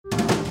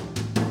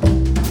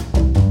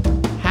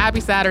Happy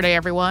Saturday,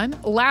 everyone.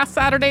 Last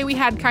Saturday, we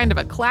had kind of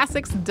a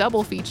classics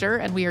double feature,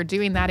 and we are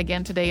doing that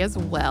again today as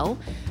well.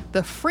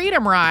 The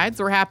Freedom Rides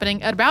were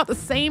happening at about the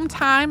same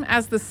time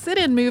as the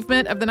sit-in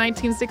movement of the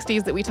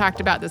 1960s that we talked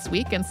about this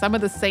week, and some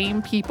of the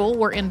same people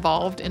were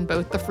involved in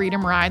both the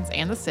Freedom Rides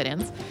and the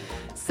sit-ins.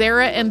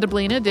 Sarah and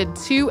Deblina did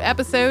 2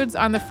 episodes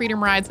on the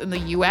Freedom Rides in the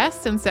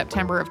U.S. in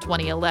September of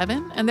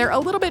 2011, and they're a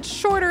little bit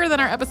shorter than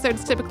our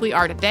episodes typically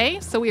are today,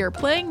 so we are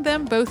playing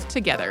them both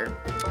together.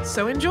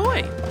 So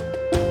enjoy!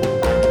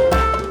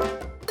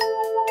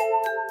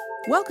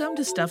 Welcome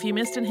to Stuff You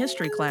Missed in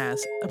History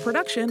Class, a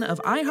production of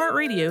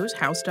iHeartRadio's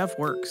How Stuff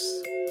Works.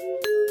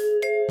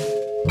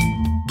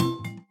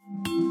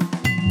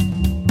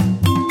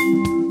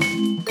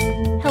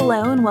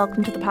 Hello and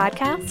welcome to the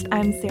podcast.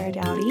 I'm Sarah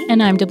Dowdy.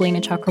 And I'm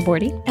Deblina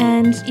Chakraborty.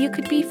 And you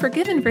could be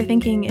forgiven for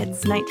thinking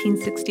it's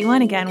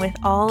 1961 again with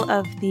all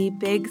of the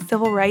big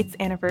civil rights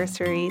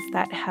anniversaries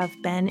that have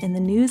been in the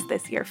news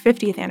this year,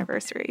 50th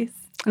anniversaries.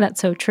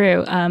 That's so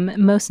true.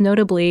 Most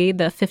notably,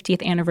 the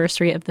 50th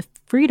anniversary of the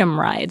Freedom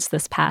Rides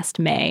this past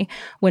May,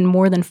 when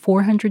more than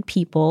 400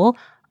 people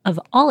of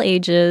all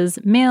ages,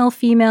 male,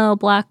 female,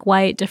 black,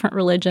 white, different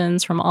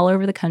religions from all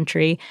over the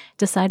country,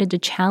 decided to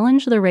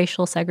challenge the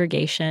racial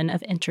segregation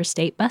of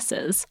interstate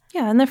buses.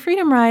 Yeah, and the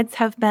Freedom Rides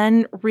have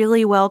been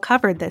really well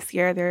covered this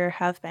year. There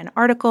have been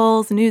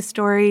articles, news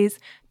stories,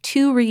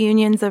 2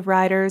 reunions of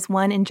riders,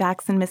 one in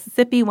Jackson,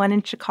 Mississippi, one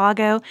in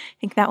Chicago. I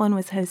think that one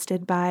was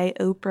hosted by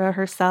Oprah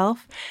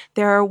herself.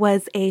 There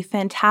was a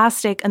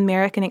fantastic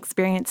American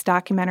Experience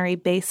documentary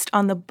based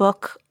on the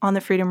book on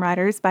the Freedom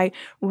Riders by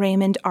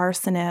Raymond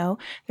Arsenault.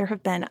 There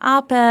have been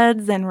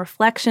op-eds and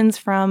reflections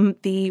from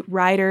the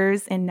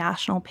riders in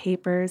national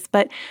papers,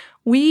 but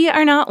we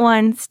are not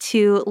ones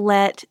to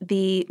let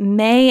the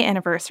May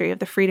anniversary of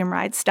the Freedom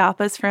Ride stop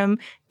us from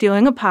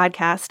doing a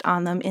podcast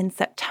on them in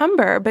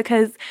September,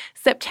 because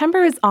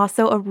September is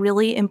also a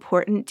really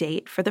important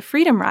date for the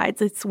Freedom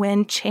Rides. It's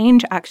when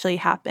change actually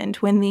happened,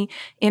 when the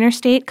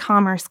Interstate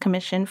Commerce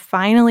Commission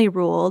finally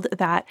ruled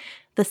that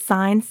the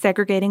signs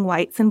segregating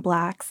whites and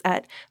blacks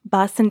at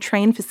bus and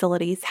train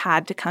facilities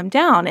had to come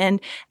down,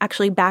 and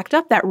actually backed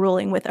up that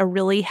ruling with a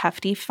really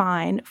hefty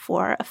fine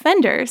for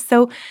offenders.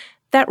 So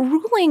that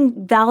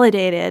ruling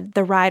validated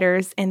the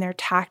riders in their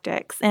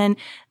tactics, and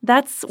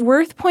that's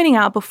worth pointing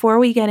out before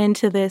we get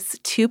into this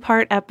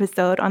 2-part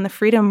episode on the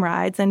Freedom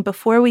Rides and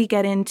before we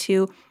get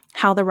into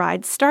how the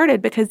rides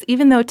started, because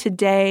even though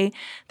today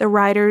the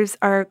riders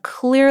are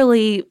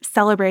clearly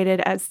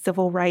celebrated as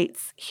civil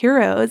rights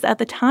heroes, at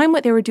the time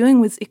what they were doing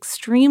was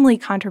extremely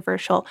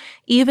controversial,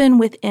 even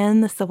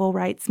within the civil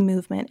rights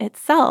movement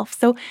itself.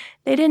 So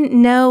they didn't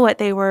know what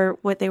they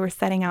were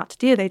setting out to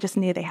do. They just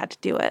knew they had to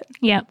do it.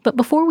 Yeah, but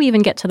before we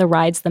even get to the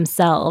rides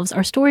themselves,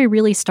 our story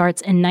really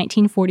starts in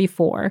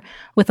 1944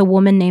 with a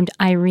woman named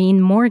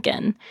Irene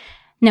Morgan.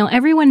 Now,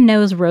 everyone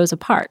knows Rosa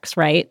Parks,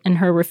 right? And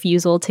her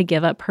refusal to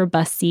give up her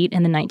bus seat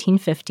in the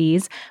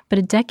 1950s. But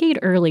a decade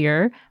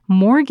earlier,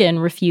 Morgan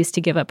refused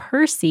to give up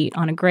her seat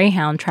on a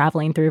Greyhound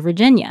traveling through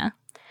Virginia.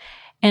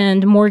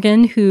 And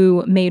Morgan,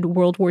 who made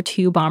World War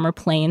II bomber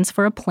planes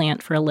for a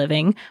plant for a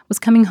living, was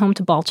coming home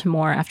to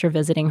Baltimore after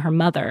visiting her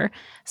mother.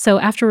 So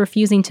after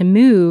refusing to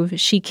move,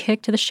 she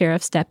kicked the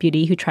sheriff's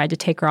deputy who tried to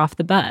take her off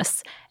the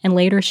bus. And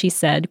later she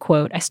said,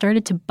 quote, "I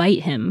started to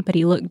bite him, but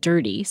he looked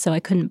dirty, so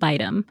I couldn't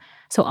bite him.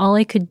 So all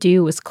I could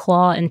do was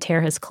claw and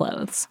tear his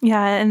clothes."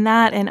 Yeah, and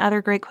that and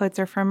other great quotes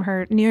are from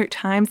her New York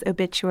Times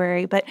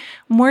obituary. But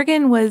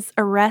Morgan was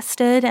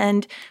arrested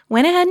and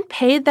went ahead and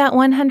paid that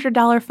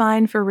 $100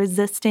 fine for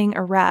resisting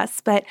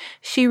arrest, but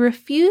she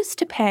refused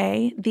to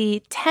pay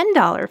the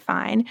 $10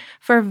 fine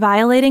for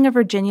violating a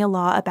Virginia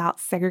law about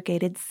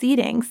segregated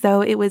seating.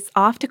 So it was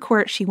off to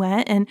court she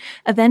went, and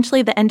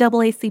eventually the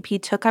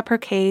NAACP took up her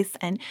case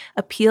and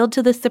appealed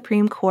to the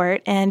Supreme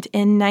Court. And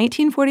in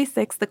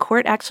 1946, the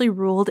court actually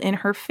ruled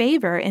in her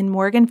favor in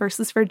Morgan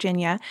versus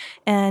Virginia.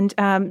 And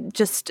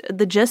just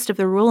the gist of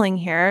the ruling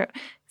here,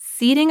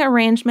 seating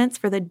arrangements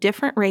for the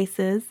different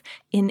races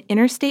in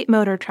interstate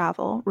motor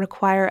travel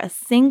require a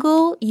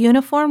single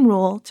uniform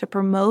rule to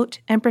promote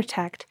and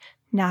protect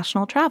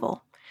national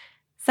travel.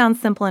 Sounds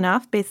simple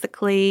enough.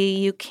 Basically,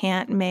 you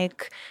can't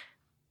make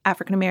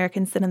African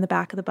Americans sit in the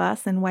back of the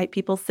bus and white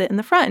people sit in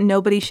the front. And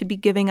nobody should be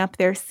giving up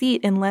their seat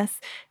unless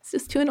it's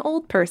just to an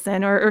old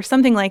person or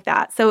something like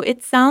that. So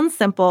it sounds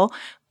simple,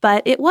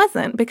 but it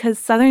wasn't, because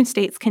Southern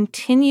states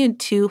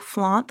continued to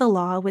flaunt the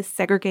law with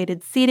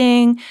segregated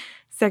seating,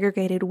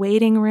 segregated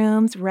waiting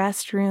rooms,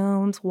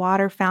 restrooms,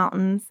 water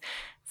fountains.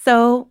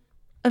 So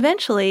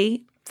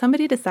eventually,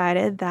 somebody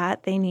decided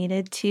that they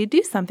needed to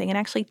do something and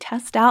actually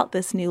test out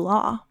this new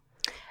law.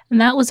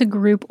 And that was a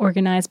group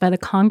organized by the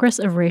Congress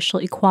of Racial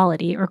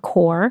Equality, or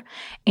CORE,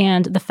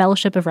 and the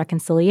Fellowship of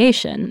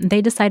Reconciliation. They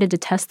decided to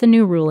test the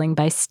new ruling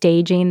by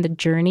staging the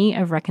journey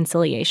of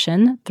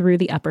reconciliation through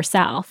the Upper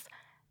South.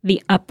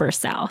 The Upper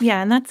South.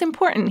 Yeah, and that's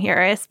important here,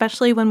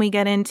 especially when we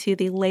get into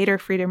the later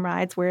Freedom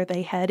Rides where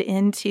they head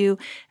into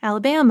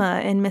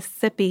Alabama and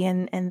Mississippi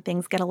and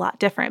things get a lot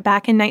different.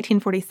 Back in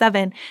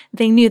 1947,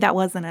 they knew that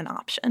wasn't an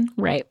option.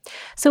 Right.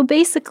 So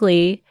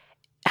basically,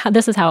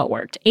 This is how it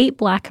worked. 8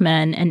 black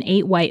men and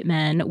 8 white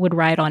men would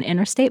ride on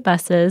interstate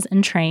buses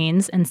and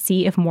trains and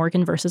see if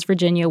Morgan versus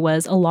Virginia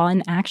was a law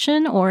in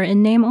action or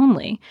in name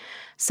only.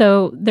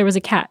 So there was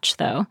a catch,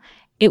 though.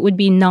 It would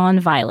be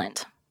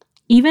nonviolent.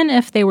 Even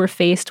if they were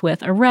faced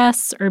with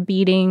arrests or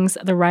beatings,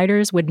 the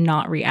riders would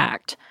not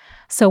react.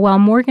 So while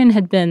Morgan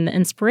had been the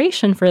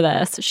inspiration for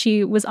this,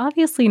 she was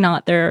obviously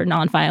not their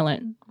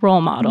nonviolent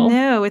role model.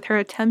 No, with her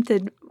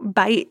attempted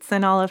bites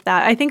and all of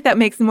that. I think that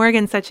makes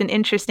Morgan such an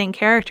interesting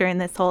character in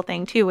this whole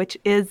thing, too, which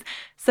is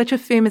such a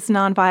famous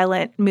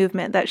nonviolent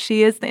movement that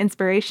she is the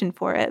inspiration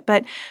for it.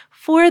 But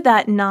for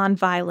that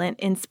nonviolent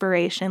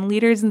inspiration,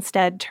 leaders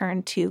instead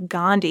turned to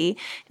Gandhi,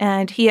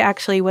 and he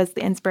actually was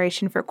the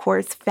inspiration for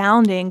CORE's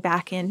founding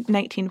back in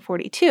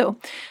 1942.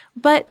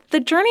 But the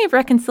journey of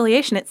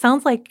reconciliation, it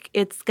sounds like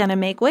it's going to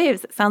make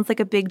waves. It sounds like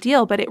a big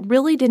deal, but it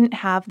really didn't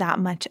have that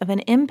much of an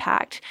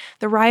impact.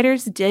 The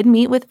riders did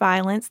meet with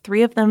violence.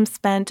 3 of them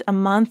spent a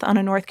month on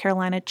a North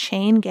Carolina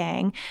chain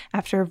gang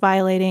after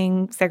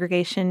violating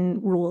segregation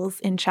rules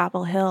in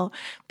Chapel Hill.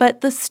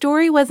 But the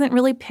story wasn't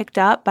really picked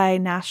up by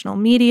national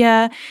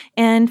media,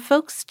 and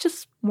folks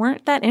just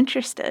weren't that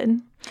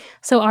interested.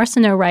 So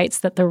Arsenault writes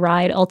that the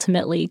ride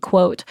ultimately,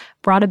 quote,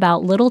 brought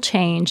about little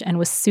change and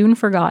was soon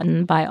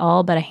forgotten by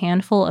all but a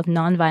handful of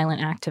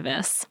nonviolent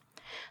activists.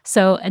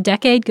 So a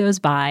decade goes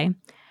by,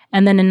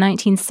 and then in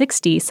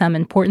 1960, some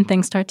important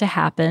things start to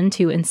happen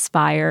to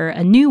inspire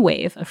a new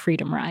wave of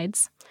freedom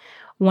rides.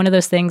 One of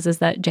those things is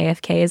that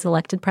JFK is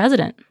elected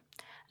president.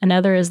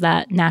 Another is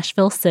that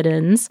Nashville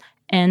sit-ins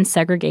end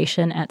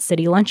segregation at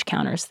city lunch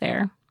counters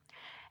there.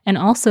 And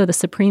also the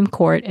Supreme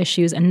Court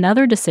issues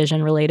another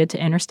decision related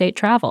to interstate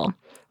travel.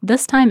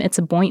 This time it's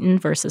Boynton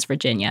versus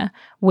Virginia,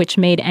 which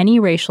made any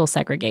racial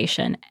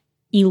segregation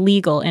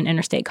illegal in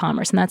interstate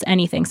commerce, and that's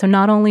anything. So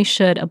not only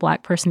should a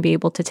black person be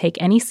able to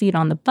take any seat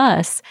on the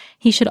bus,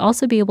 he should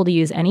also be able to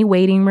use any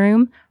waiting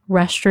room,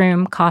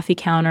 restroom, coffee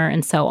counter,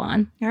 and so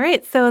on. All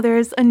right, so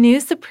there's a new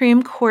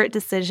Supreme Court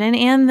decision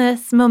and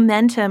this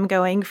momentum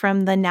going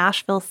from the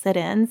Nashville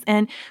sit-ins,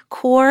 and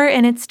CORE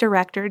and its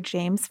director,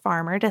 James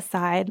Farmer,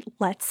 decide,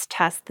 let's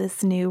test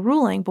this new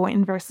ruling,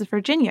 Boynton versus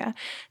Virginia.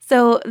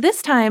 So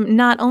this time,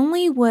 not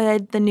only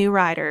would the new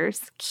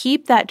riders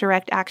keep that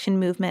direct action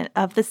movement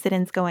of the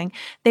sit-ins going,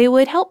 they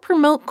would help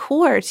promote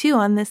CORE, too,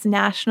 on this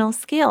national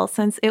scale,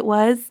 since it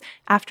was,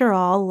 after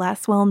all,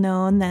 less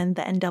well-known than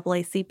the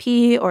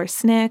NAACP or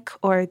SNCC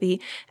or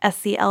the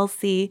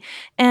SYMHC.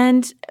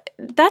 And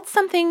that's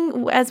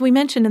something, as we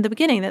mentioned in the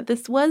beginning, that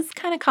this was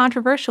kind of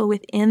controversial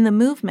within the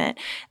movement.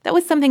 That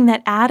was something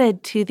that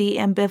added to the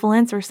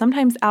ambivalence or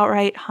sometimes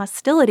outright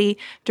hostility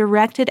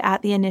directed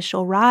at the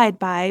initial ride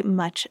by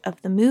much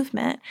of the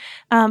movement.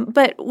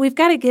 But we've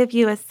got to give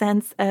you a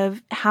sense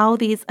of how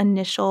these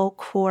initial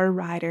CORE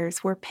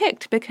riders were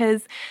picked,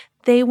 because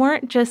they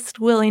weren't just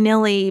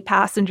willy-nilly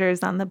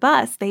passengers on the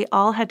bus. They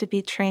all had to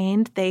be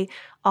trained. They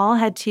all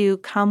had to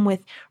come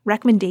with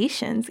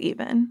recommendations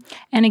even.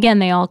 And again,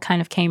 they all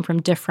kind of came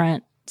from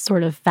different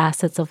sort of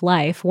facets of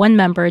life. One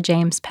member,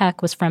 James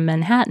Peck, was from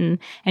Manhattan,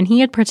 and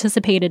he had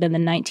participated in the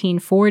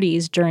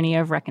 1940s journey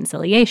of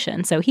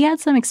reconciliation. So he had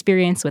some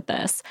experience with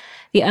this.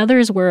 The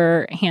others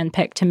were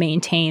handpicked to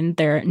maintain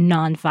their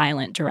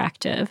nonviolent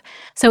directive.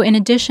 So in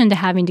addition to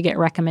having to get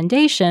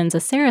recommendations,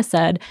 as Sarah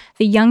said,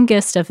 the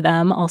youngest of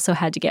them also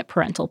had to get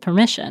parental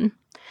permission.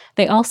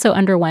 They also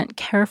underwent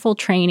careful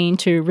training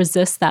to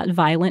resist that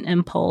violent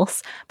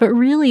impulse, but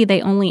really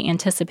they only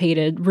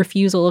anticipated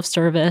refusal of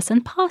service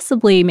and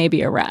possibly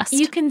maybe arrest.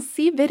 You can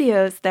see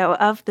videos, though,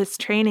 of this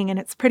training, and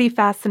it's pretty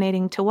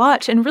fascinating to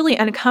watch and really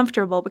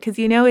uncomfortable because,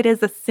 you know, it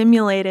is a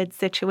simulated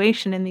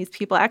situation, and these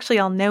people actually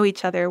all know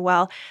each other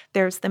well.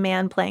 There's the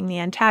man playing the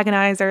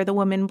antagonizer, the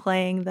woman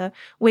playing the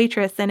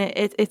waitress, and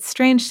it's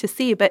strange to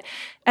see. But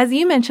as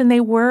you mentioned,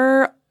 they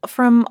were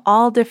from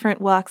all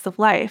different walks of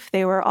life.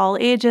 They were all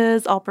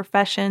ages, all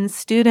professions,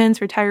 students,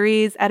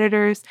 retirees,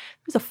 editors. There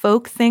was a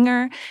folk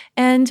singer,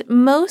 and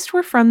most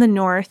were from the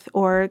North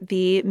or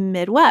the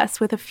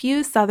Midwest, with a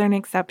few Southern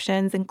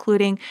exceptions,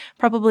 including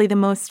probably the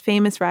most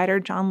famous writer,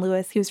 John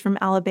Lewis, who's from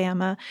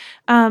Alabama.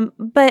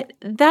 But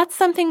that's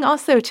something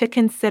also to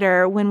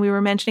consider when we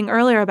were mentioning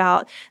earlier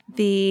about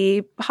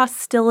the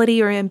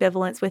hostility or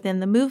ambivalence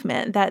within the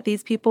movement, that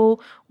these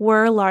people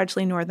were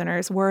largely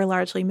Northerners, were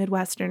largely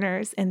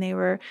Midwesterners, and they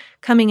were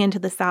coming into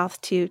the South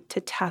to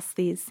test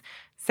these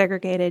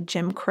segregated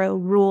Jim Crow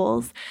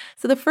rules.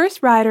 So the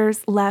first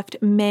riders left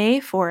May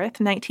 4th,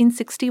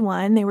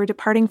 1961. They were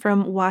departing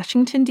from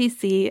Washington,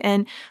 D.C.,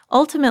 and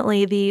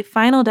ultimately the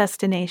final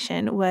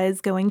destination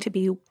was going to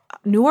be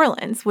New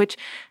Orleans, which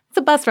it's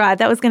a bus ride.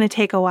 That was going to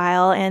take a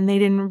while, and they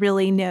didn't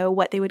really know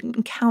what they would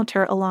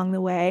encounter along the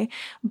way.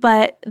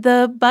 But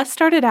the bus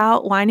started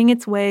out winding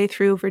its way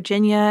through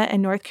Virginia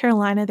and North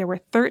Carolina. There were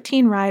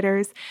 13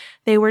 riders.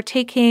 They were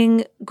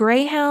taking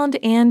Greyhound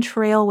and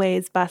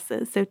Trailways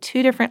buses, so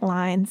two different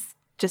lines,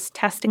 just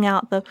testing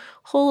out the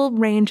whole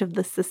range of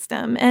the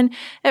system. And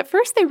at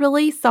first, they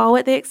really saw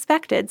what they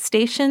expected.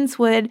 Stations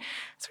would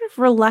sort of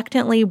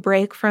reluctantly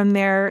break from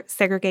their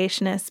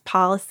segregationist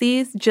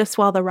policies just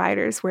while the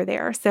riders were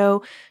there.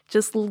 So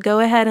just go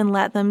ahead and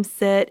let them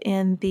sit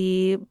in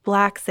the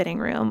black sitting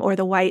room or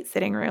the white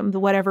sitting room, the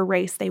whatever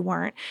race they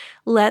weren't.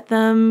 Let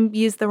them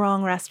use the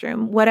wrong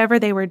restroom, whatever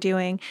they were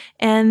doing,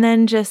 and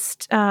then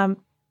just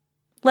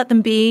let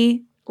them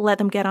be. Let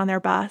them get on their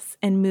bus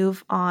and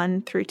move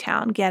on through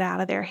town, get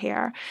out of their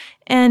hair,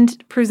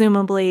 and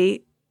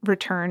presumably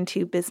return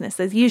to business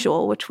as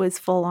usual, which was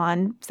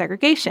full-on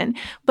segregation.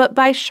 But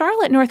by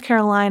Charlotte, North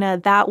Carolina,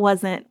 that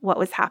wasn't what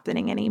was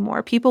happening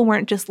anymore. People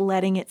weren't just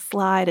letting it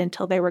slide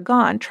until they were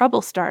gone.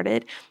 Trouble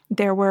started.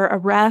 There were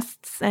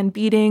arrests and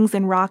beatings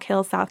in Rock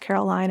Hill, South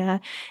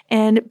Carolina.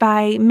 And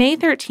by May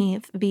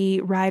 13th, the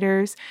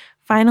riders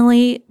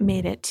finally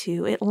made it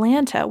to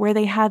Atlanta, where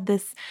they had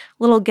this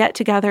little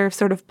get-together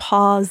sort of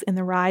pause in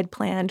the ride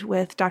planned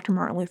with Dr.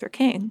 Martin Luther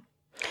King.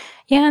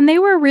 Yeah, and they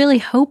were really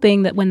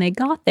hoping that when they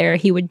got there,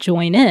 he would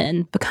join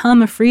in,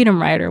 become a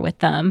freedom rider with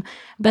them.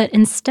 But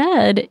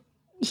instead,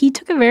 he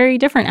took a very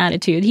different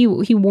attitude. He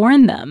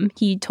warned them.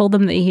 He told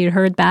them that he had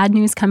heard bad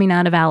news coming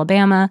out of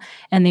Alabama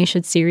and they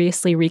should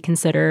seriously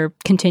reconsider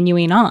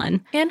continuing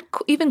on. And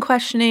even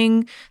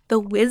questioning the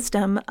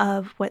wisdom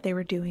of what they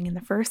were doing in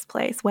the first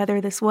place, whether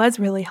this was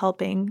really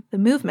helping the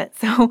movement.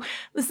 So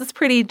this is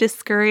pretty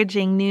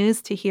discouraging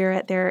news to hear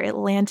at their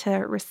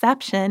Atlanta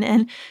reception.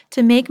 And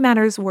to make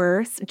matters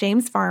worse,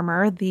 James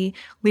Farmer, the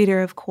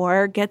leader of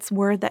CORE, gets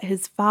word that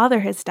his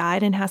father has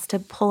died and has to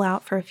pull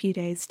out for a few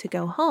days to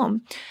go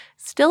home.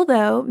 Still,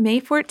 though, May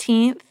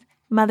 14th,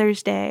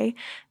 Mother's Day,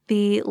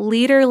 the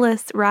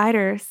leaderless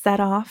riders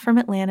set off from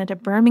Atlanta to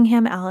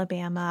Birmingham,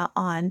 Alabama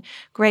on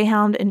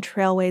Greyhound and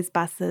Trailways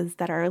buses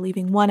that are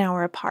leaving 1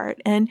 hour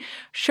apart. And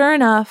sure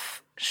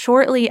enough,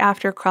 shortly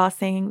after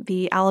crossing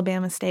the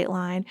Alabama state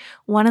line,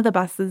 one of the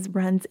buses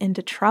runs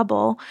into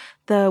trouble.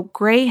 The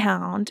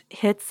Greyhound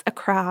hits a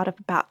crowd of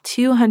about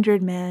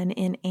 200 men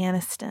in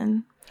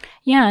Anniston.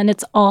 Yeah, and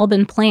it's all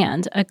been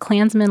planned. A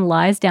Klansman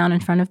lies down in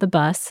front of the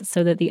bus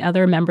so that the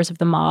other members of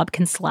the mob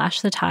can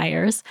slash the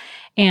tires,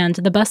 and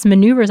the bus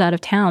maneuvers out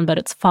of town, but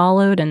it's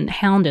followed and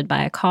hounded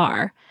by a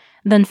car.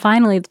 Then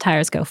finally the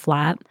tires go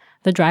flat.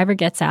 The driver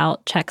gets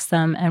out, checks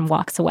them, and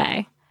walks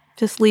away.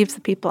 Just leaves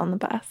the people on the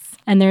bus.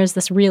 And there's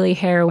this really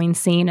harrowing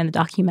scene in the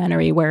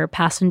documentary where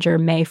passenger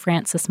Mae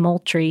Frances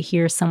Moultrie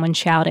hears someone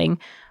shouting,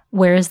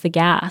 "Where is the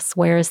gas?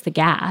 Where is the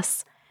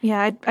gas?"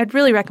 Yeah, I'd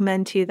really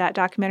recommend, too, that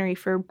documentary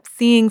for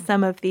seeing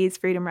some of these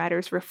freedom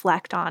riders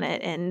reflect on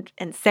it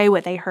and say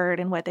what they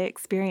heard and what they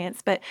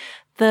experienced. But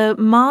the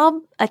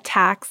mob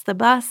attacks the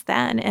bus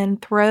then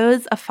and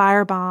throws a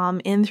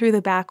firebomb in through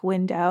the back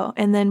window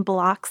and then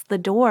blocks the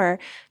door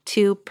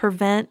to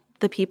prevent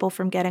the people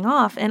from getting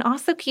off. And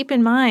also keep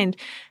in mind,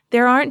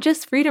 there aren't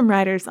just freedom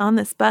riders on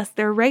this bus.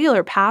 There are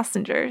regular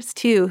passengers,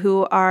 too,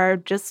 who are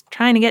just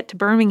trying to get to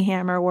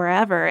Birmingham or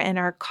wherever and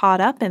are caught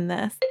up in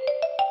this.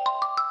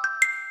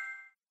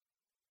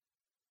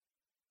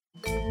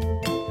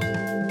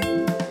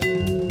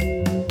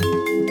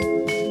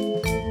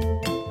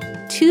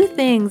 Two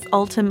things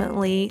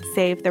ultimately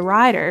save the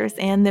riders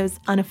and those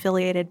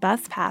unaffiliated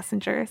bus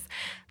passengers.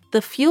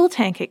 The fuel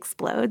tank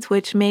explodes,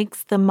 which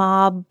makes the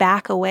mob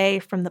back away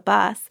from the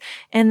bus.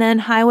 And then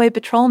highway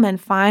patrolmen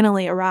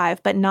finally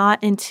arrive, but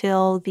not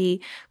until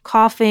the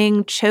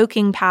coughing,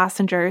 choking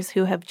passengers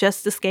who have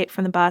just escaped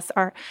from the bus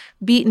are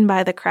beaten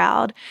by the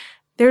crowd.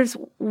 There's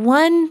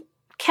one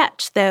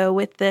catch, though,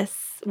 with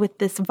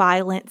this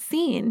violent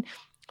scene.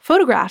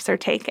 Photographs are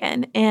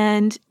taken,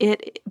 and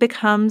it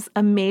becomes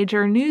a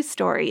major news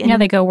story. And yeah,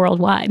 they go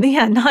worldwide.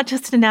 Yeah, not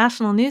just a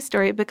national news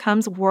story. It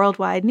becomes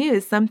worldwide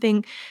news,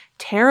 something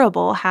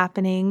terrible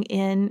happening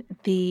in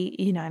the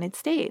United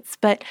States.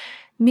 But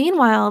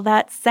meanwhile,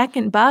 that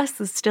second bus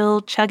is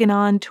still chugging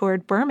on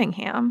toward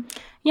Birmingham.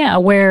 Yeah,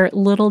 where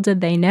little did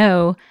they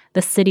know,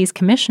 the city's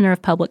commissioner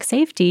of public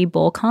safety,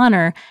 Bull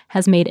Connor,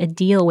 has made a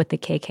deal with the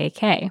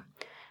KKK.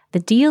 The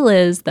deal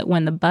is that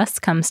when the bus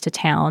comes to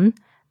town,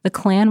 the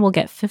Klan will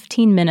get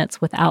 15 minutes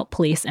without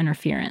police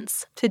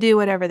interference. To do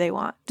whatever they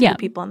want to the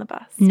people on the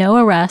bus. No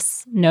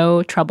arrests,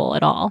 no trouble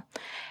at all.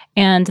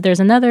 And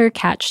there's another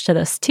catch to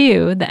this,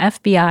 too. The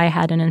FBI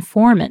had an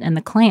informant in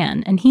the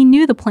Klan, and he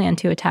knew the plan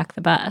to attack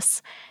the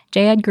bus.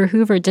 J. Edgar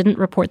Hoover didn't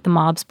report the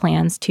mob's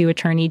plans to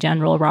Attorney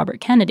General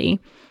Robert Kennedy.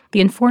 The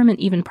informant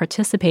even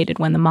participated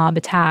when the mob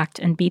attacked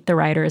and beat the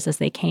riders as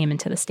they came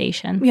into the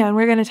station. Yeah, and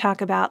we're going to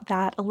talk about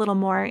that a little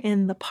more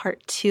in the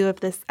part 2 of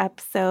this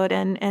episode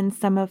and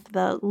some of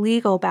the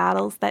legal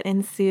battles that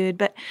ensued.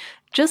 But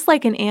just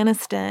like in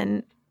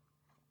Anniston,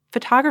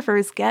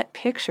 photographers get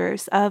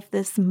pictures of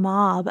this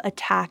mob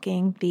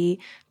attacking the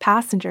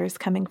passengers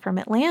coming from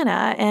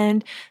Atlanta.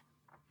 And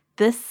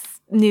this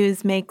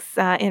news makes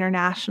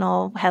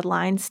international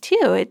headlines,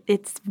 too.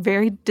 It's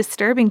very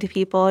disturbing to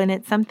people, and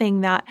it's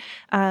something that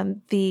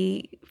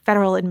the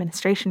federal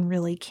administration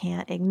really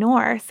can't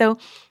ignore. So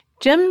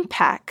Jim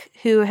Peck,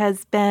 who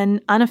has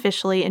been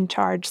unofficially in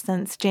charge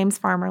since James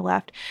Farmer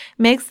left,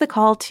 makes the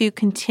call to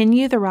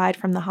continue the ride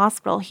from the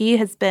hospital. He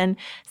has been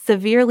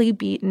severely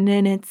beaten,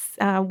 and it's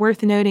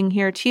worth noting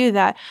here, too,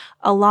 that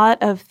a lot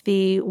of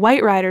the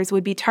white riders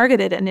would be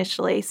targeted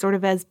initially, sort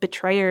of as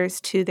betrayers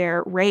to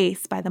their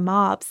race by the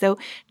mob. So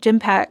Jim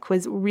Peck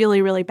was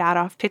really, really bad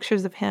off.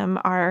 Pictures of him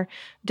are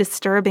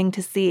disturbing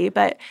to see,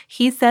 but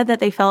he said that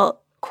they felt,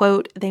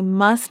 quote, they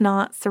must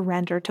not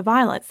surrender to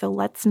violence. So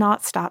let's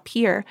not stop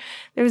here.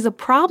 There's a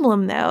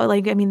problem, though.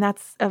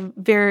 That's a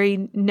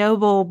very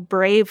noble,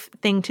 brave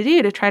thing to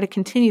do, to try to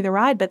continue the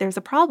ride. But there's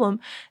a problem.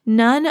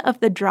 None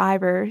of the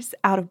drivers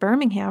out of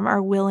Birmingham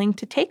are willing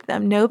to take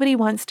them. Nobody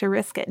wants to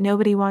risk it.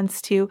 Nobody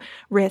wants to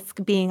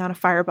risk being on a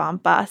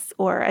firebomb bus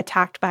or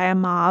attacked by a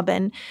mob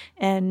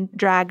and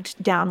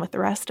dragged down with the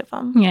rest of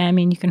them. Yeah,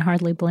 you can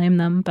hardly blame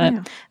them.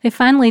 But They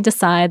finally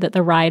decide that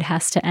the ride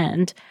has to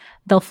end.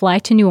 They'll fly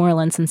to New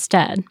Orleans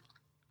instead.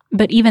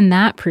 But even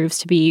that proves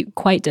to be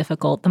quite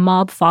difficult. The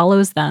mob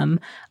follows them.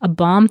 A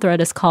bomb threat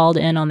is called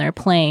in on their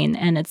plane,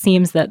 and it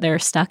seems that they're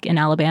stuck in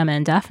Alabama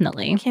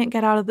indefinitely. Can't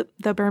get out of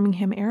the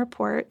Birmingham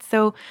airport.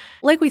 So,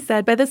 like we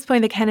said, by this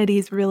point, the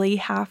Kennedys really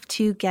have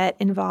to get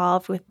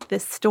involved with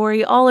this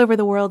story all over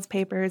the world's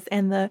papers,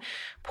 and the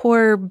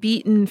poor,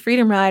 beaten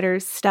Freedom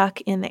Riders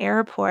stuck in the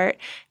airport.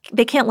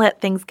 They can't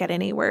let things get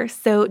any worse.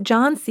 So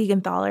John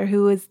Siegenthaler,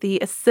 who is the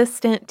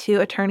assistant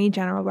to Attorney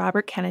General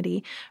Robert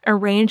Kennedy,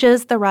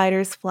 arranges the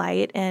riders'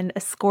 flight and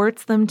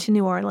escorts them to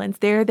New Orleans.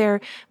 There,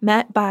 they're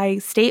met by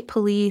state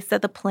police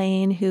at the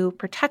plane who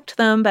protect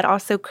them, but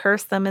also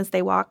curse them as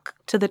they walk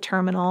to the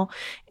terminal.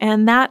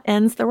 And that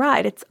ends the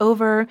ride. It's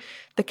over.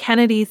 The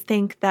Kennedys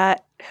think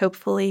that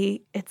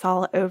hopefully it's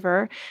all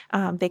over.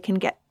 They can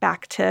get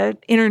back to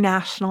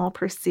international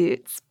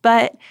pursuits.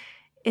 But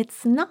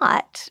it's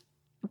not,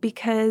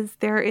 because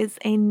there is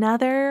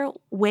another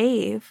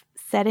wave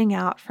setting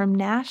out from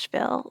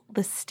Nashville.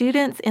 The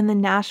students in the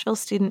Nashville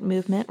student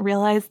movement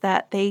realized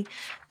that they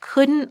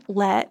couldn't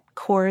let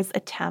CORE's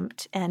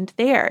attempt end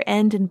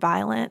in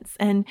violence.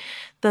 And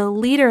the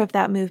leader of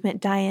that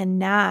movement, Diane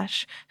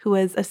Nash, who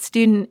was a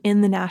student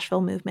in the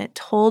Nashville movement,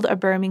 told a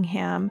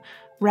Birmingham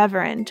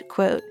reverend,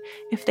 quote,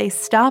 "If they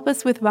stop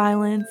us with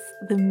violence,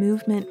 the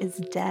movement is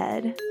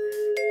dead."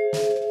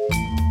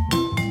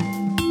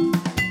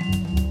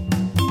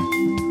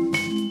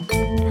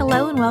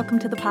 Hello and welcome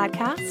to the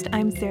podcast.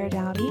 I'm Sarah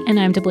Dowdy. And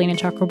I'm Deblina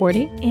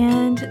Chakraborty.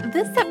 And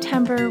this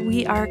September,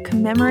 we are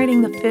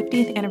commemorating the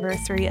 50th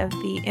anniversary of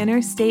the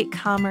Interstate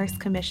Commerce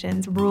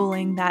Commission's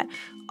ruling that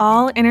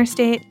all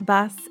interstate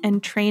bus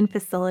and train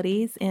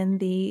facilities in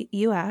the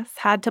U.S.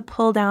 had to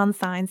pull down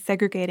signs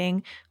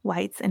segregating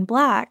whites and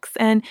blacks.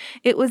 And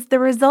it was the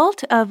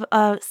result of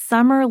a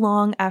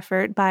summer-long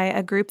effort by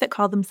a group that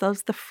called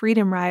themselves the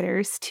Freedom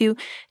Riders to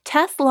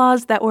test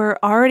laws that were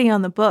already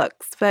on the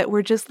books, but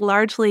were just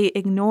largely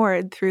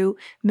ignored through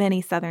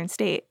many southern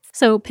states.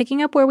 So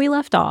picking up where we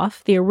left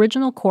off, the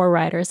original CORE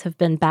riders have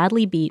been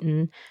badly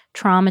beaten,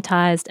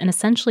 traumatized, and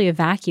essentially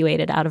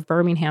evacuated out of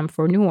Birmingham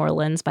for New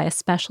Orleans by a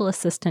special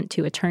assistant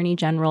to Attorney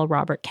General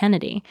Robert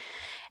Kennedy.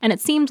 And it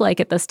seemed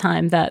like at this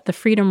time that the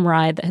Freedom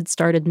Ride that had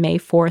started May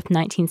 4th,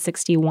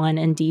 1961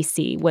 in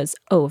D.C. was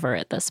over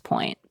at this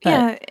point.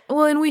 Yeah,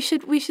 well, and we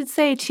should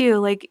say, too,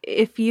 like,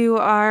 if you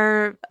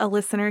are a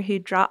listener who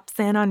drops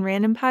in on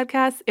random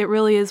podcasts, it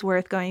really is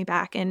worth going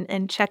back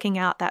and checking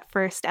out that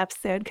first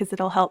episode, because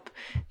it'll help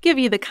give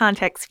you the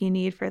context you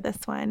need for this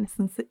one,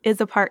 since it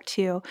is a part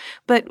 2.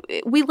 But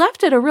we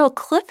left it a real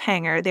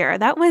cliffhanger there.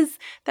 That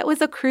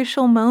was a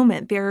crucial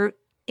moment. They're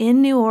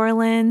in New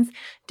Orleans,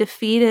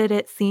 defeated,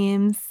 it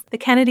seems. The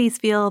Kennedys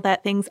feel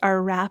that things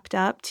are wrapped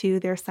up to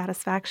their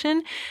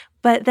satisfaction,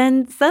 but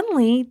then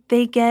suddenly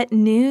they get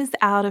news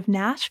out of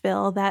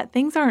Nashville that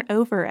things aren't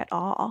over at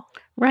all.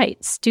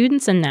 Right.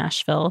 Students in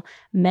Nashville,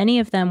 many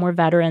of them were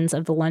veterans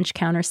of the lunch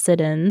counter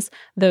sit-ins,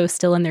 though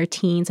still in their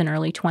teens and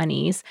early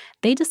 20s.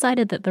 They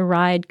decided that the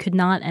ride could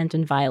not end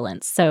in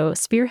violence. So,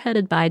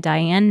 spearheaded by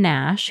Diane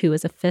Nash, who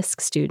was a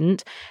Fisk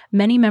student,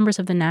 many members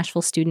of the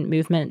Nashville student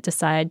movement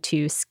decide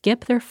to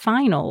skip their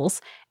finals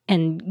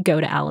and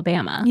go to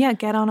Alabama. Yeah,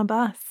 get on a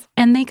bus.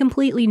 And they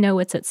completely know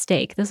what's at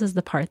stake. This is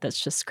the part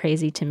that's just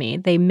crazy to me.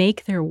 They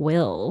make their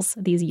wills,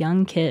 these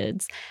young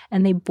kids,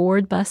 and they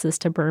board buses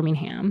to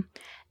Birmingham.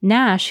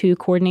 Nash, who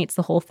coordinates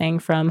the whole thing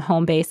from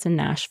home base in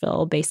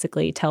Nashville,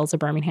 basically tells a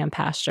Birmingham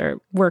pastor,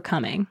 "We're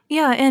coming."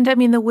 Yeah, and I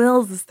mean, the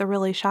wills is the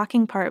really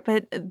shocking part,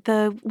 but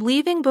the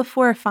leaving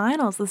before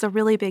finals is a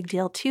really big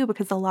deal too,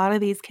 because a lot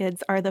of these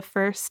kids are the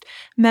first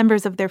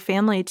members of their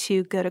family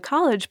to go to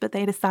college, but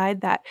they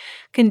decide that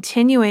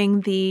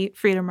continuing the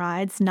freedom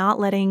rides, not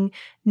letting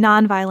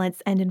nonviolence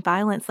end in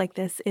violence like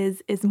this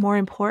is more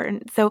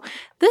important. So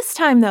this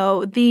time,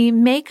 though, the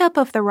makeup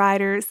of the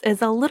riders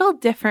is a little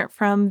different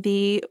from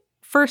the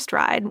first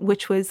ride,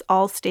 which was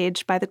all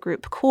staged by the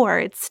group Core.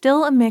 It's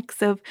still a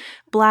mix of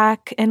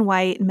black and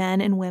white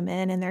men and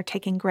women, and they're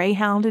taking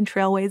Greyhound and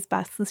Trailways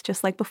buses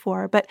just like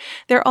before, but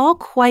they're all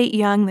quite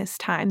young this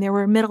time. There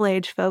were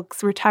middle-aged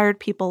folks, retired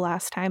people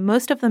last time.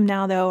 Most of them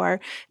now, though, are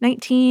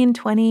 19,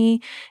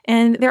 20,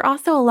 and there are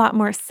also a lot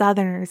more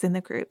Southerners in the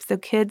group. So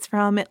kids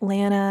from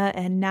Atlanta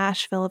and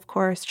Nashville, of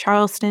course,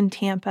 Charleston,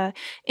 Tampa,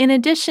 in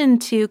addition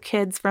to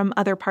kids from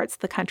other parts of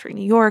the country,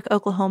 New York,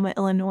 Oklahoma,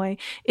 Illinois.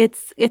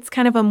 It's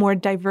kind of a more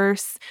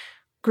diverse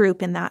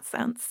group in that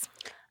sense.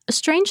 A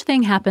strange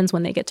thing happens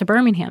when they get to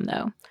Birmingham,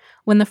 though.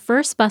 When the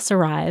first bus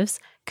arrives,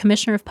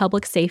 Commissioner of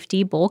Public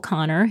Safety Bull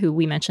Connor, who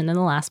we mentioned in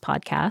the last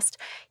podcast,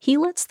 he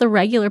lets the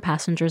regular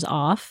passengers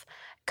off,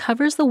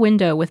 covers the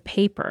window with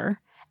paper,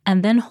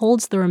 and then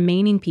holds the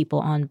remaining people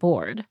on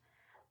board.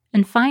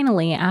 And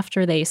finally,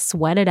 after they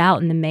sweat it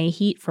out in the May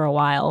heat for a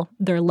while,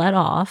 they're let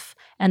off,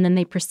 and then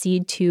they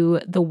proceed to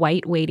the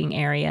white waiting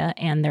area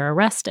and they're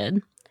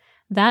arrested.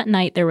 That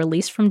night, they're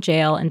released from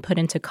jail and put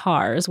into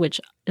cars, which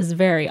is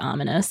very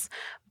ominous.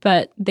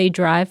 But they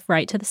drive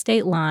right to the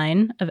state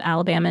line of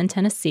Alabama and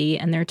Tennessee,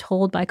 and they're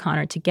told by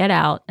Connor to get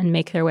out and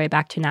make their way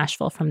back to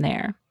Nashville from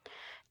there.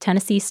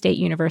 Tennessee State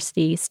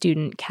University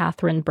student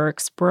Catherine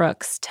Burks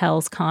Brooks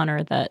tells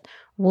Connor that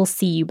we'll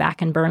see you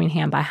back in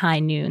Birmingham by high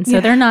noon.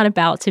 So they're not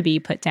about to be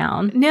put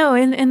down. No,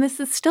 and this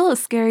is still a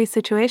scary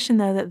situation,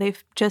 though, that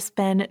they've just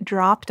been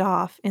dropped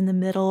off in the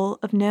middle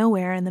of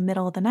nowhere in the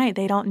middle of the night.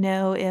 They don't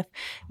know if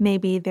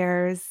maybe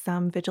there's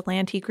some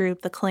vigilante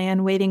group, the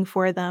Klan, waiting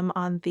for them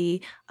on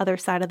the other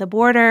side of the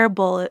border.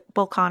 Bull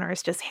Connor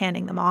is just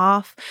handing them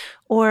off,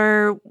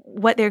 or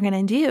what they're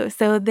going to do.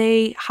 So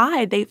they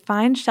hide. They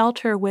find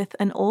shelter with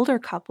an older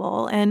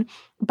couple, and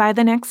by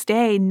the next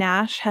day,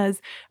 Nash has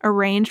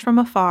arranged from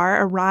afar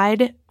a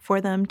ride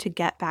for them to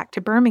get back to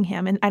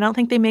Birmingham. And I don't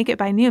think they make it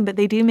by noon, but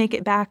they do make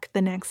it back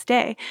the next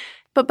day.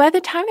 But by the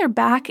time they're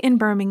back in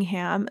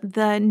Birmingham,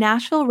 the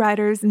Nashville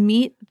riders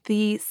meet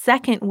the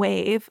second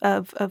wave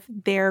of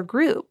their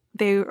group.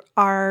 They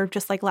are,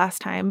 just like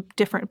last time,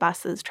 different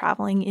buses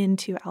traveling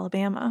into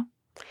Alabama.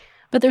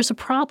 But there's a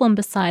problem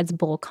besides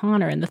Bull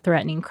Connor and the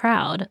threatening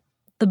crowd.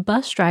 The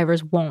bus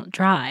drivers won't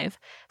drive.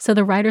 So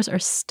the riders are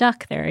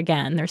stuck there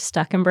again. They're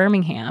stuck in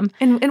Birmingham.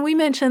 And we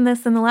mentioned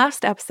this in the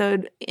last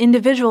episode,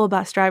 individual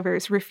bus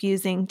drivers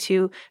refusing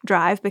to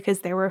drive because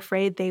they were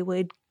afraid they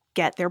would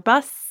get their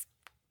bus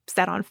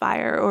set on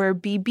fire or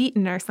be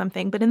beaten or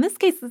something. But in this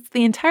case, it's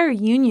the entire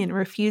union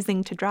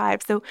refusing to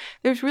drive. So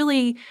there's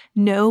really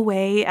no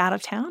way out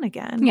of town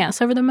again. Yeah,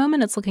 so for the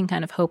moment, it's looking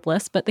kind of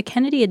hopeless. But the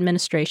Kennedy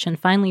administration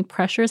finally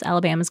pressures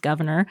Alabama's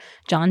governor,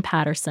 John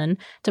Patterson,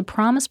 to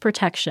promise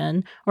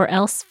protection or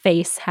else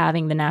face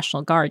having the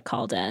National Guard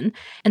called in.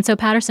 And so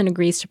Patterson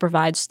agrees to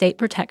provide state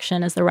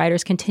protection as the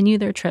riders continue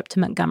their trip to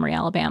Montgomery,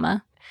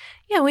 Alabama.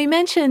 Yeah, we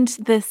mentioned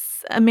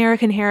this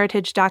American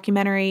Heritage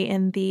documentary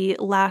in the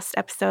last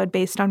episode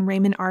based on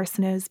Raymond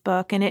Arsenault's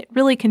book, and it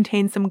really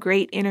contains some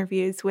great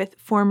interviews with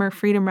former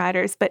Freedom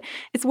Riders. But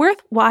it's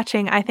worth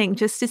watching, I think,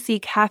 just to see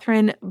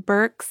Catherine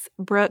Burks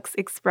Brooks'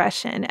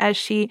 expression as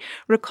she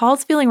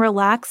recalls feeling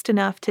relaxed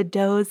enough to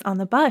doze on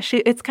the bus.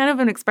 It's kind of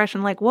an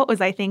expression like, what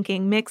was I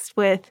thinking, mixed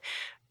with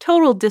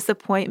total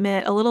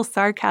disappointment, a little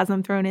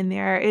sarcasm thrown in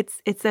there.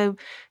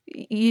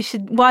 You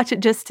should watch it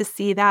just to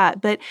see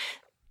that. But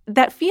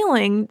that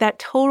feeling, that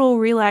total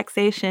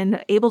relaxation,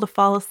 able to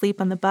fall asleep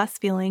on the bus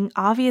feeling,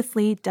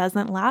 obviously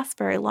doesn't last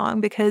very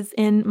long because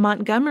in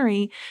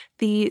Montgomery,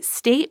 the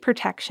state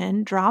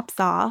protection drops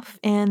off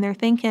and they're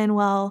thinking,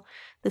 well,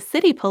 the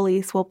city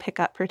police will pick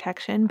up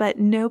protection, but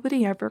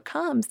nobody ever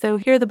comes. So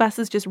here are the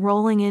buses just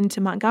rolling into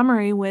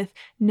Montgomery with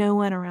no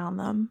one around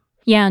them.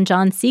 Yeah, and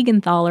John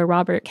Siegenthaler,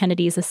 Robert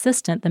Kennedy's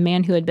assistant, the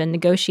man who had been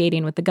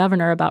negotiating with the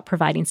governor about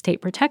providing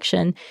state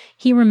protection,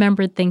 he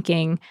remembered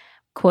thinking,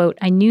 quote,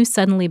 I knew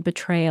suddenly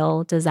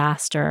betrayal,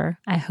 disaster,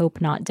 I hope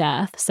not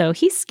death. So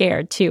he's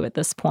scared, too, at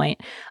this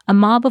point. A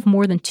mob of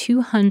more than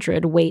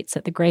 200 waits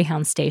at the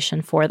Greyhound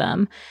station for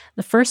them.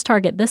 The first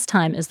target this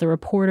time is the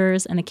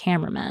reporters and the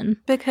cameramen.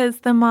 Because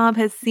the mob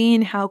has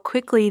seen how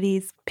quickly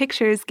these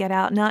pictures get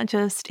out, not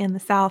just in the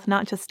South,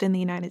 not just in the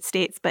United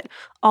States, but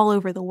all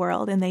over the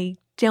world, and they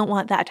don't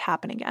want that to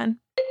happen again.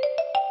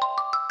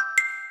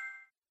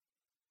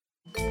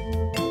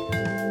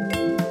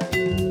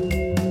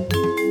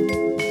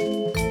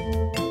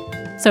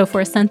 So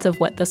for a sense of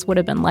what this would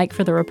have been like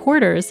for the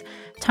reporters,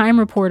 Time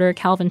reporter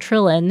Calvin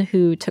Trillin,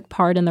 who took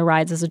part in the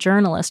rides as a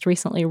journalist,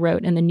 recently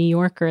wrote in The New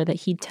Yorker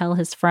that he'd tell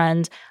his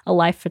friend, a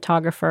life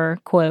photographer,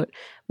 quote,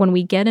 when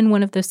we get in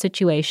one of those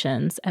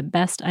situations, at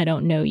best I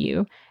don't know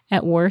you.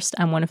 At worst,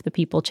 I'm one of the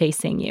people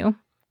chasing you.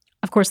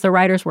 Of course, the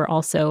riders were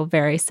also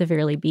very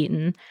severely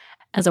beaten.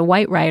 As a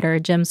white rider,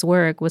 Jim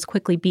Zwerg was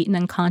quickly beaten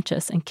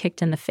unconscious and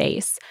kicked in the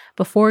face.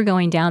 Before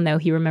going down, though,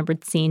 he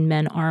remembered seeing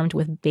men armed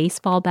with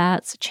baseball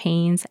bats,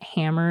 chains,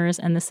 hammers,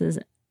 and this is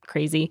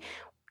crazy,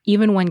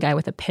 even one guy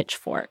with a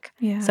pitchfork.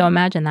 Yeah. So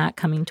imagine that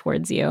coming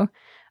towards you.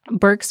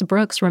 Burks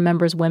Brooks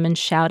remembers women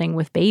shouting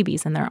with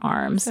babies in their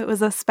arms. So it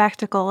was a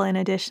spectacle in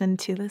addition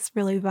to this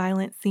really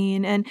violent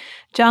scene. And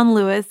John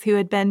Lewis, who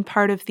had been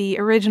part of the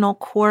original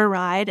core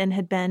ride and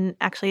had been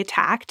actually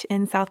attacked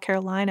in South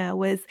Carolina,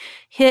 was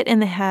hit in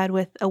the head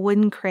with a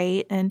wooden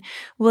crate. And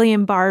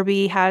William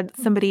Barbie had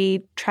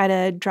somebody try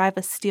to drive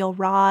a steel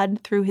rod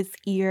through his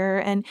ear.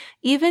 And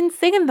even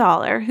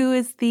Siegenthaler, who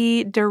is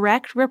the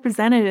direct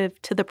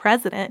representative to the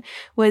president,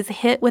 was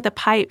hit with a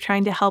pipe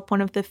trying to help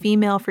one of the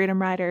female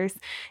freedom riders,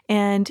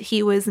 and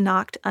he was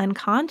knocked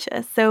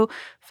unconscious. So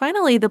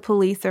finally, the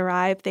police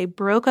arrived. They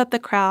broke up the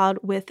crowd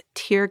with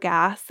tear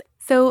gas.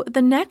 So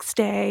the next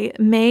day,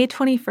 May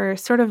 21st,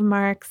 sort of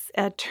marks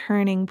a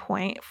turning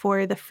point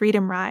for the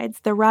Freedom Rides.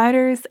 The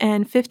riders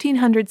and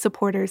 1,500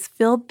 supporters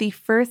filled the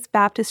First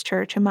Baptist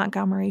Church in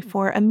Montgomery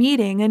for a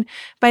meeting. And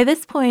by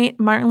this point,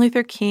 Martin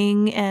Luther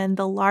King and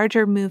the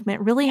larger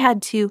movement really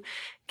had to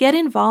get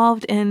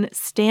involved and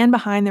stand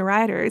behind the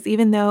riders,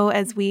 even though,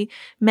 as we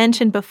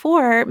mentioned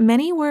before,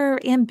 many were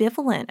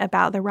ambivalent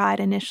about the ride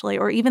initially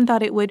or even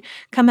thought it would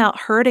come out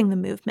hurting the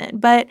movement.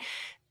 But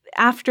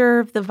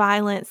after the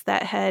violence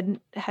that had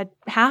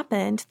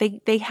happened,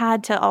 they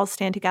had to all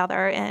stand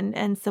together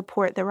and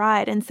support the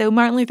ride. And so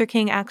Martin Luther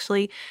King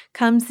actually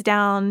comes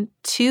down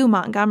to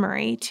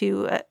Montgomery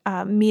to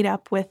meet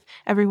up with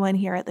everyone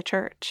here at the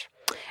church.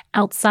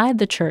 Outside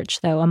the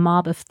church, though, a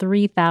mob of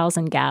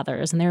 3,000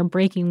 gathers, and they're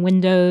breaking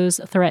windows,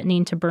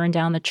 threatening to burn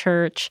down the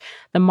church.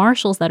 The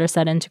marshals that are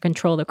set in to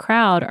control the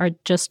crowd are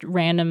just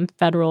random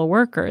federal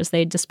workers.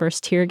 They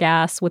disperse tear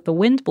gas with the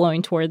wind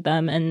blowing toward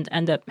them and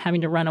end up having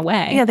to run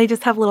away. Yeah, they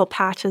just have little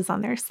patches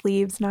on their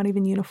sleeves, not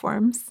even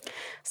uniforms.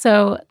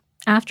 So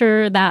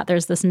after that,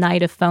 there's this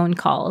night of phone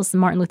calls.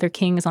 Martin Luther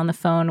King is on the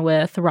phone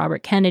with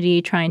Robert Kennedy,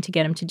 trying to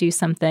get him to do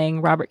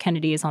something. Robert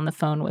Kennedy is on the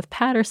phone with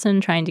Patterson,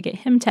 trying to get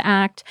him to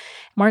act.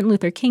 Martin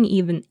Luther King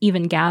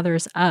even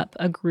gathers up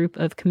a group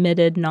of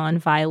committed,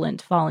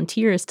 nonviolent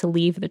volunteers to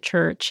leave the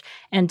church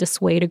and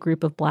dissuade a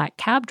group of black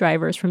cab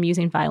drivers from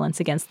using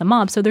violence against the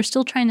mob. So they're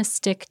still trying to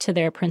stick to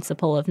their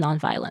principle of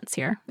nonviolence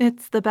here.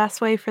 It's the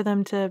best way for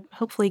them to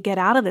hopefully get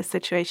out of this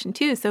situation,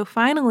 too. So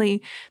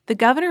finally, the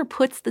governor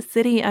puts the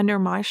city under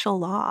martial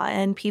law,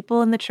 and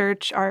people in the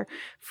church are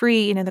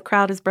free. You know, the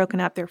crowd is broken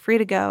up. They're free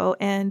to go.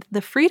 And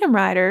the Freedom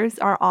Riders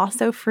are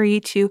also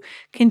free to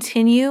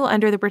continue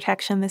under the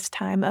protection this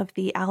time of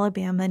the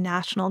Alabama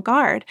National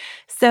Guard.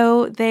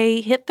 So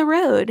they hit the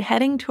road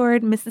heading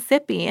toward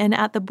Mississippi. And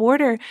at the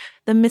border,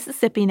 the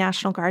Mississippi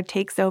National Guard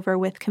takes over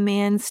with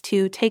commands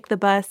to take the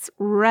bus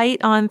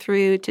right on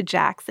through to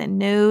Jackson.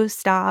 No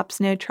stops,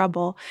 no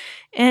trouble.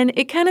 And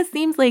it kind of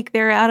seems like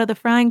they're out of the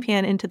frying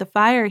pan into the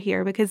fire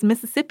here, because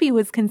Mississippi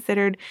was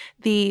considered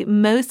the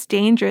most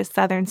dangerous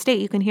southern state.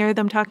 You can hear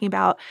them talking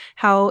about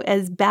how,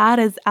 as bad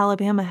as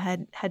Alabama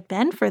had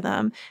been for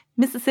them,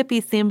 Mississippi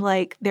seemed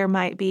like there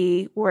might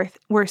be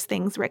worse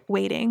things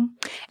waiting.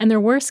 And there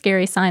were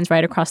scary signs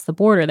right across the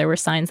border. There were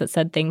signs that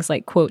said things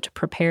like, quote,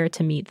 "Prepare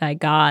to meet thy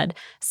God."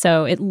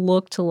 So it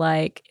looked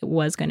like it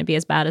was going to be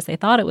as bad as they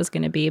thought it was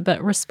going to be.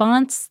 But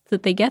response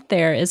that they get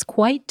there is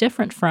quite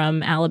different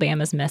from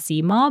Alabama's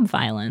messy mob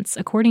violence.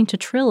 According to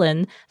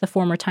Trillin, the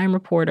former Time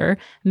reporter,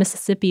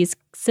 Mississippi's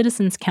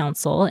Citizens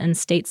Council and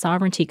State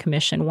Sovereignty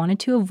Commission wanted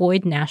to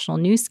avoid national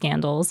news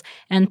scandals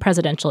and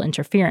presidential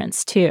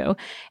interference, too.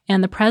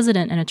 And the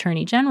president and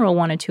attorney general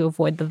wanted to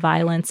avoid the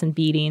violence and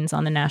beatings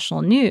on the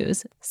national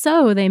news.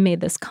 So they made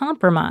this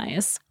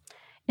compromise.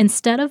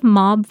 Instead of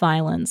mob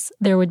violence,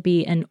 there would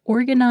be an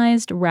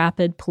organized,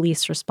 rapid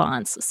police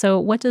response. So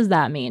what does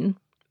that mean?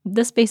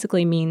 This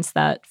basically means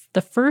that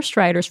the first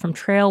riders from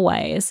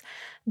Trailways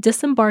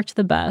disembarked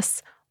the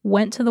bus,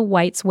 went to the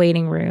Whites'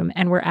 waiting room,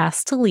 and were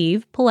asked to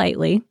leave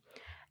politely.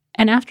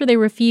 And after they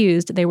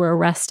refused, they were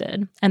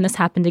arrested. And this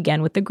happened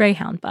again with the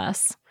Greyhound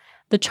bus.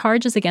 The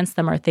charges against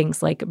them are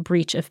things like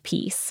breach of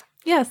peace.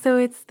 Yeah, so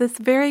it's this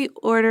very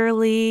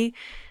orderly,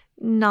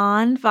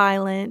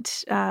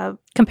 non-violent,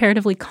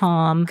 comparatively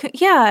calm.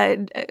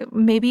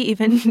 Maybe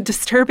even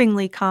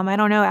disturbingly calm. I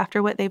don't know,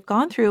 after what they've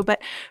gone through.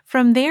 But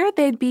from there,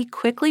 they'd be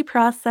quickly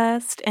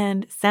processed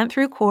and sent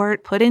through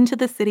court, put into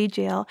the city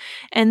jail,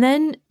 and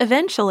then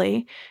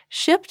eventually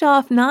shipped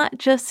off not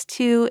just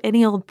to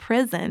any old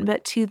prison,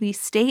 but to the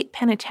state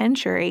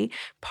penitentiary,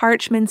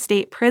 Parchman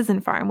State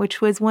Prison Farm,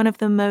 which was one of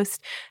the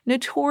most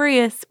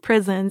notorious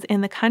prisons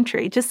in the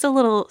country. Just a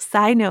little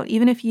side note,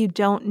 even if you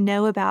don't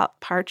know about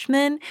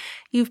Parchman,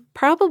 you've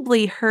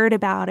probably heard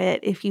about it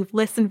if you've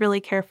listened really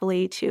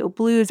carefully to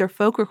blues or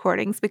folk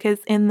recordings, because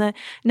in the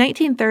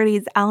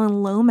 1930s,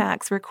 Alan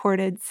Lomax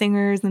recorded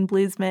singers and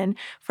bluesmen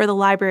for the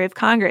Library of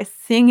Congress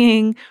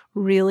singing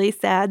really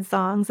sad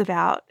songs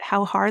about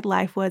how hard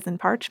life was in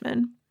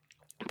Parchman.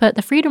 But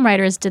the Freedom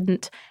Riders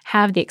didn't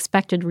have the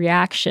expected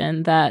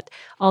reaction that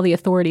all the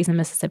authorities in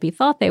Mississippi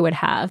thought they would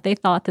have. They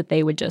thought that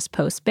they would just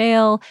post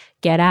bail,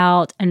 get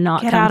out, and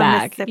not come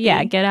back.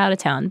 Yeah, get out of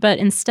town. But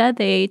instead,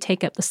 they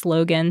take up the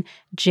slogan,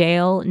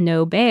 jail,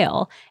 no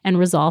bail, and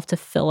resolve to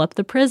fill up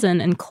the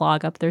prison and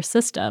clog up their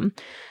system.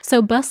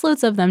 So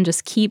busloads of them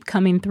just keep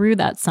coming through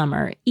that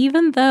summer,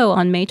 even though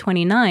on May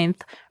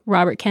 29th,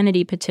 Robert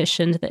Kennedy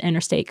petitioned the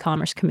Interstate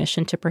Commerce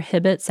Commission to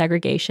prohibit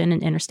segregation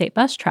in interstate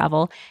bus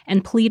travel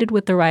and pleaded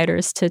with the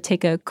riders to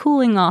take a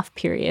cooling off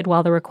period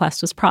while the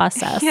request was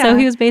processed. Yeah. So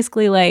he was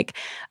basically like,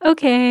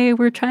 okay,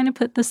 we're trying to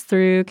put this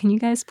through. Can you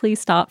guys please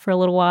stop for a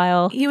little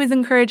while? He was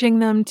encouraging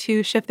them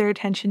to shift their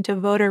attention to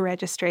voter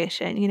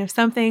registration.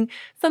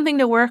 Something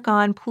to work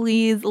on.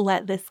 Please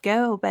let this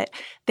go. But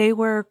they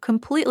were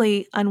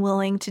completely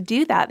unwilling to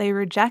do that. They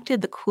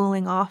rejected the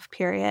cooling off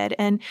period.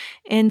 And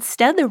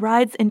instead, the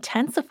rides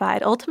intensified.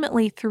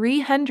 Ultimately,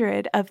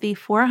 300 of the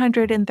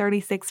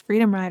 436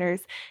 Freedom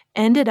Riders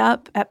ended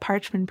up at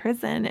Parchman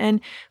Prison.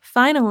 And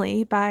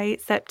finally, by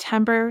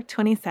September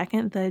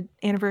 22nd, the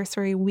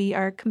anniversary we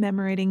are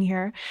commemorating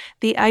here,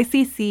 the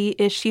ICC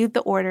issued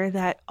the order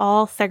that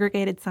all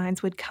segregated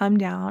signs would come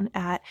down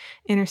at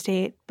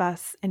interstate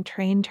bus and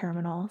train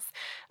terminals.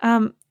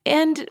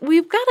 And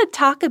we've got to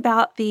talk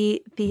about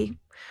the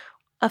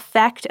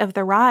effect of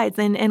the rides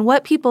and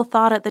what people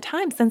thought at the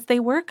time, since they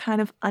were kind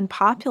of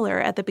unpopular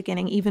at the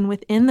beginning, even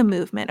within the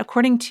movement.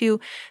 According to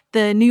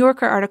the New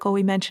Yorker article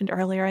we mentioned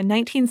earlier, a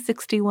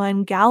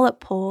 1961 Gallup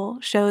poll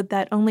showed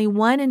that only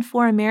 1 in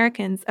 4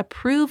 Americans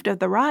approved of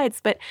the rides.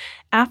 But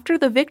after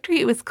the victory,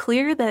 it was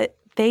clear that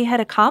they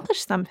had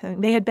accomplished something.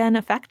 They had been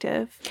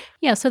effective.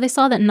 Yeah, so they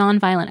saw that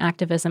nonviolent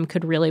activism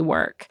could really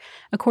work.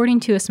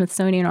 According to a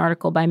Smithsonian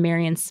article by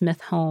Marion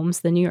Smith Holmes,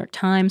 the New York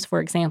Times, for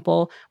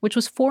example, which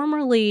was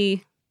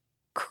formerly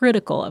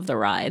critical of the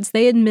rides,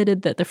 they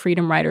admitted that the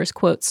Freedom Riders,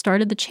 quote,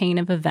 started the chain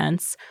of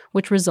events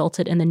which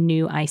resulted in the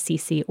new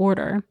ICC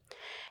order.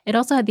 It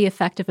also had the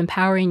effect of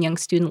empowering young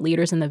student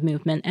leaders in the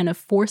movement and of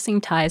forcing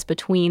ties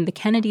between the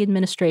Kennedy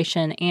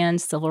administration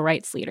and civil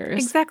rights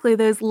leaders. Exactly.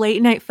 Those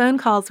late night phone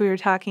calls we were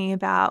talking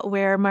about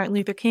where Martin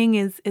Luther King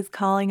is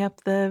calling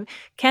up the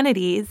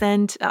Kennedys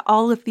and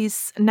all of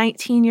these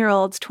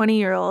 19-year-olds,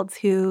 20-year-olds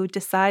who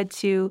decide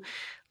to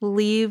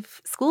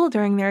leave school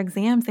during their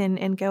exams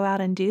and go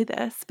out and do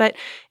this. But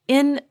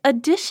in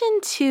addition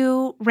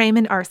to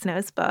Raymond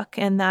Arsenault's book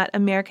and that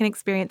American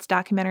Experience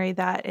documentary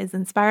that is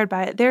inspired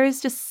by it, there is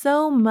just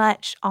so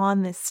much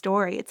on this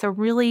story. It's a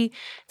really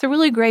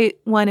great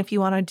one if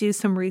you want to do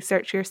some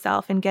research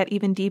yourself and get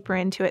even deeper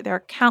into it. There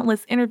are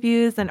countless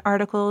interviews and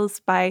articles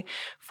by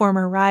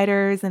former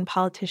riders and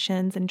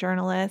politicians and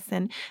journalists,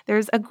 and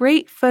there's a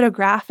great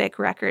photographic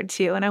record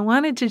too. And I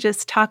wanted to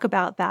just talk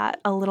about that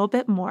a little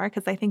bit more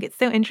because I think it's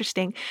so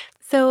interesting.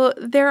 So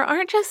there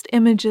aren't just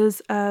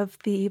images of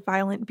the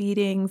violent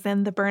beatings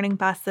and the burning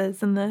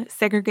buses and the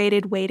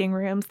segregated waiting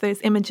rooms, those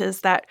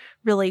images that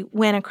really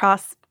went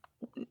across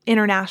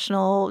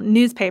international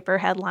newspaper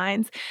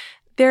headlines.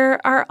 There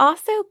are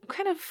also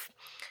kind of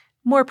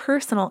more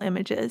personal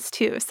images,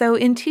 too. So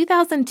in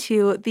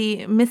 2002,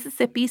 the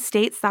Mississippi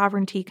State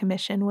Sovereignty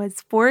Commission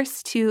was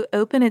forced to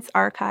open its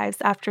archives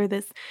after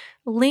this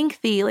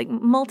lengthy,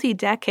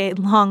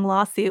 multi-decade-long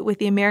lawsuit with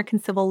the American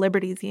Civil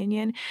Liberties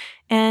Union.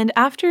 And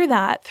after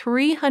that,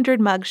 300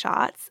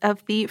 mugshots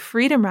of the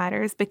Freedom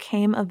Riders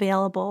became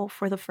available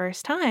for the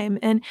first time.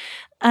 And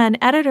an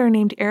editor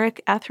named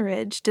Eric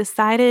Etheridge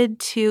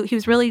he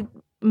was really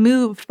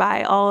moved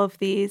by all of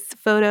these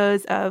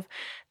photos of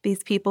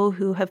these people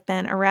who have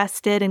been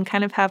arrested and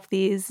kind of have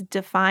these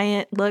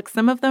defiant looks.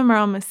 Some of them are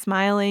almost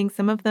smiling.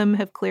 Some of them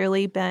have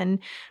clearly been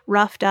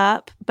roughed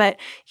up. But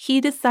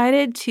he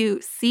decided to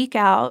seek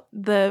out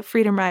the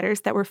Freedom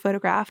Riders that were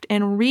photographed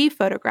and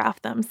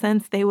re-photograph them,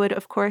 since they would,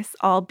 of course,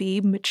 all be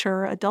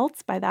mature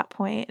adults by that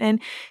point. And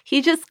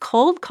he just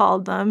cold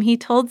called them. He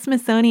told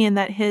Smithsonian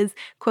that his,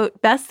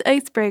 quote, best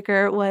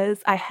icebreaker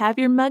was, "I have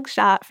your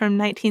mugshot from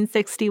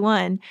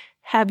 1961.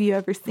 Have you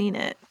ever seen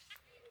it?"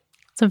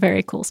 It's a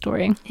very cool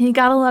story. He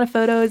got a lot of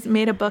photos,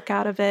 made a book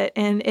out of it,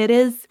 and it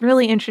is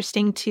really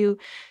interesting to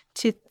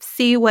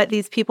see what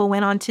these people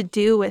went on to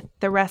do with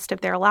the rest of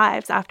their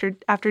lives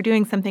after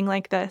doing something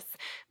like this,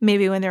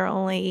 maybe when they're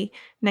only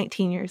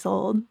 19 years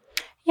old.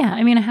 Yeah,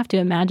 I mean, I have to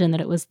imagine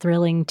that it was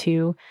thrilling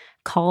to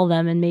call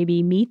them and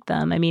maybe meet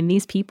them. I mean,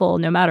 these people,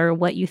 no matter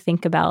what you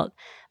think about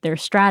their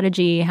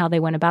strategy, how they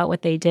went about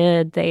what they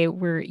did, they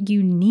were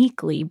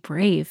uniquely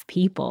brave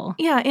people.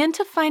 Yeah, and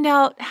to find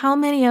out how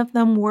many of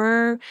them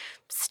were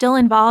still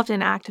involved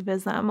in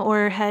activism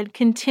or had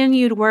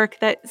continued work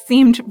that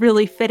seemed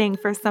really fitting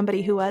for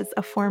somebody who was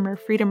a former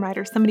Freedom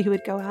Rider, somebody who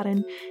would go out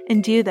and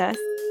do this.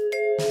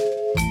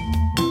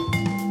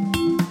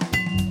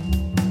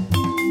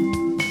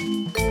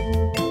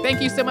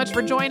 Thank you so much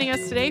for joining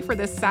us today for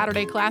this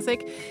Saturday Classic.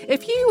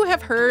 If you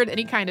have heard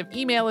any kind of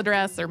email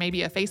address or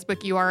maybe a Facebook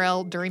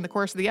URL during the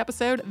course of the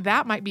episode,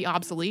 that might be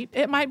obsolete.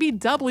 It might be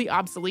doubly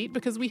obsolete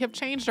because we have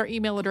changed our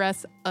email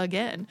address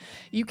again.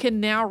 You can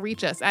now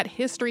reach us at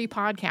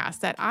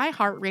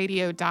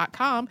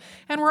historypodcast@iheartradio.com,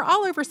 and we're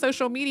all over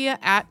social media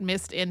at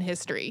Missed in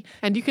History.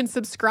 And you can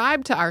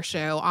subscribe to our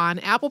show on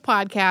Apple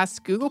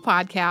Podcasts, Google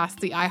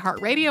Podcasts, the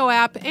iHeartRadio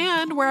app,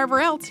 and wherever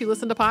else you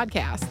listen to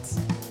podcasts.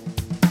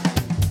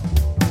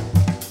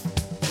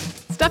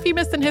 Stuff You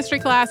Missed in History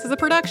Class is a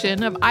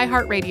production of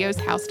iHeartRadio's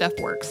How Stuff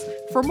Works.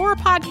 For more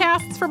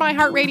podcasts from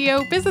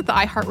iHeartRadio, visit the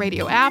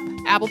iHeartRadio app,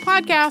 Apple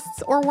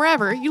Podcasts, or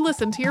wherever you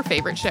listen to your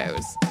favorite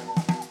shows.